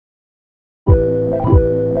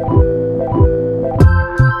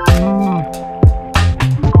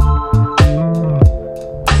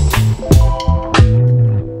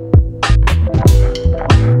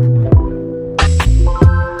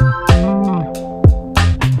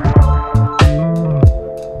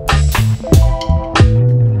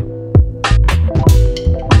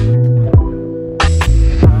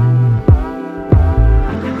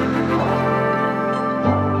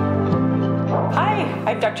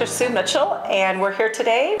Dr. Sue Mitchell, and we're here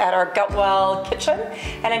today at our Gutwell kitchen,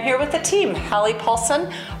 and I'm here with the team, Hallie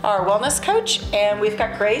Paulson, our wellness coach, and we've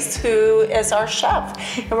got Grace, who is our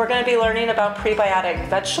chef, and we're going to be learning about prebiotic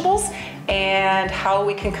vegetables and how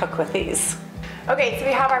we can cook with these. Okay, so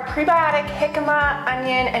we have our prebiotic jicama,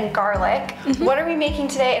 onion, and garlic. What are we making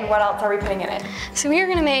today, and what else are we putting in it? So we are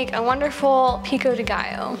going to make a wonderful pico de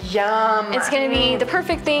gallo. Yum! It's going to be the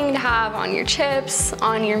perfect thing to have on your chips,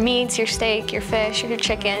 on your meats, your steak, your fish, your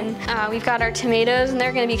chicken. We've got our tomatoes, and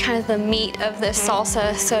they're going to be kind of the meat of this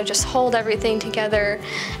salsa, so just hold everything together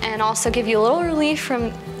and also give you a little relief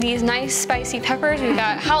from these nice spicy peppers. We've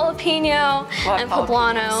got jalapeno and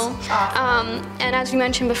poblano. Awesome. And as we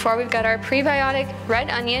mentioned before, we've got our prebiotic red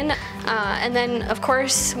onion, and then of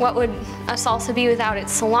course, what would a salsa be without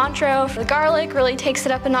its cilantro? The garlic really takes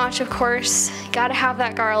it up a notch, of course. You gotta have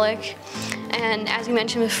that garlic. And as we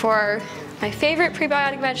mentioned before, my favorite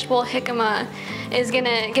prebiotic vegetable, jicama, is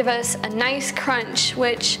gonna give us a nice crunch,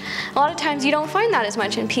 which a lot of times you don't find that as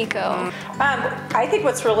much in pico. I think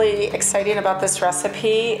what's really exciting about this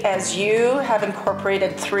recipe is you have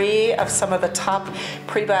incorporated 3 of some of the top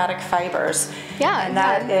prebiotic fibers. Yeah. And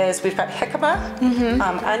that is, we've got jicama,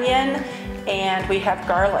 onion, and we have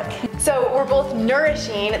garlic. So we're both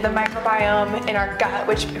nourishing the microbiome in our gut,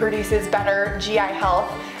 which produces better GI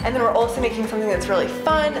health. And then we're also making something that's really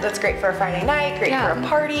fun, that's great for a Friday night, great for a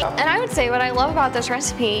party. And I would say what I love about this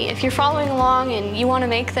recipe, if you're following along and you want to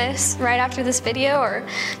make this right after this video or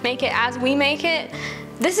make it as we make it,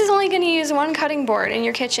 this is only going to use 1 cutting board in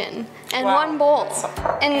your kitchen and 1 bowl.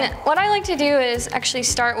 And what I like to do is actually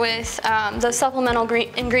start with the supplemental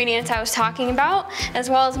ingredients I was talking about, as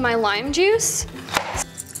well as my lime juice.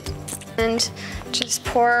 And just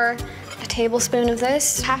pour a tablespoon of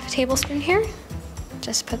this, half a tablespoon here.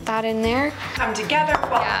 Just put that in there. Come together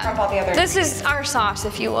while all the other This is our sauce,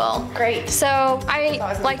 if you will. Great. So I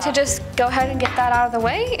like to just go ahead and get that out of the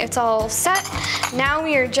way. It's all set. Now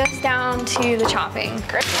we are just down to the chopping.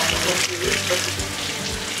 Great.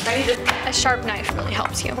 A sharp knife really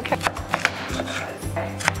helps you. Okay.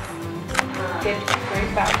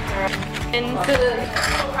 And good.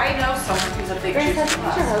 I know someone who's a big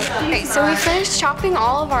Okay, so we finished chopping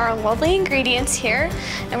all of our lovely ingredients here,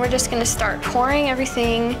 and we're just gonna start pouring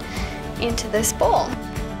everything into this bowl.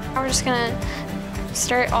 Now we're just gonna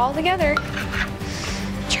stir it all together.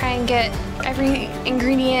 Try and get every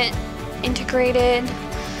ingredient integrated.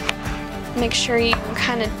 Make sure you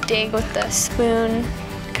kind of dig with the spoon,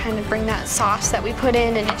 kind of bring that sauce that we put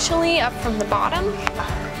in initially up from the bottom.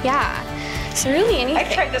 Yeah. So really anything.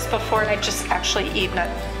 I've tried this before and I just actually eaten it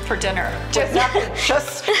for dinner.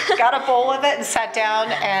 Just got a bowl of it and sat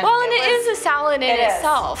down and well, and it is a salad in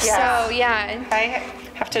itself, yeah. So yeah. I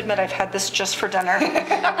have to admit I've had this just for dinner.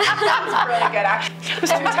 That's really good,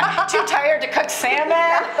 actually. I was too tired to cook salmon.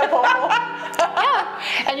 Yeah.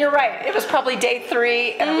 And you're right, it was probably day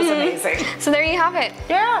 3 and it was amazing. So there you have it.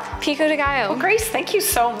 Yeah. Pico de gallo. Well, Grace, thank you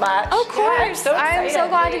so much. Of course. Yeah, I'm so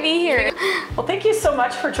glad to be here. Well, thank you so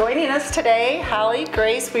much for joining us today, Hallie,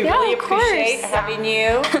 Grace. We really appreciate having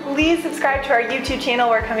you. Please subscribe to our YouTube channel.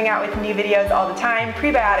 We're coming out with new videos all the time.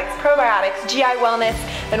 Prebiotics, probiotics, GI wellness,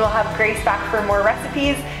 and we'll have Grace back for more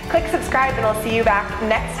recipes. Click subscribe and we'll see you back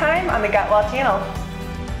next time on the Gutwell channel.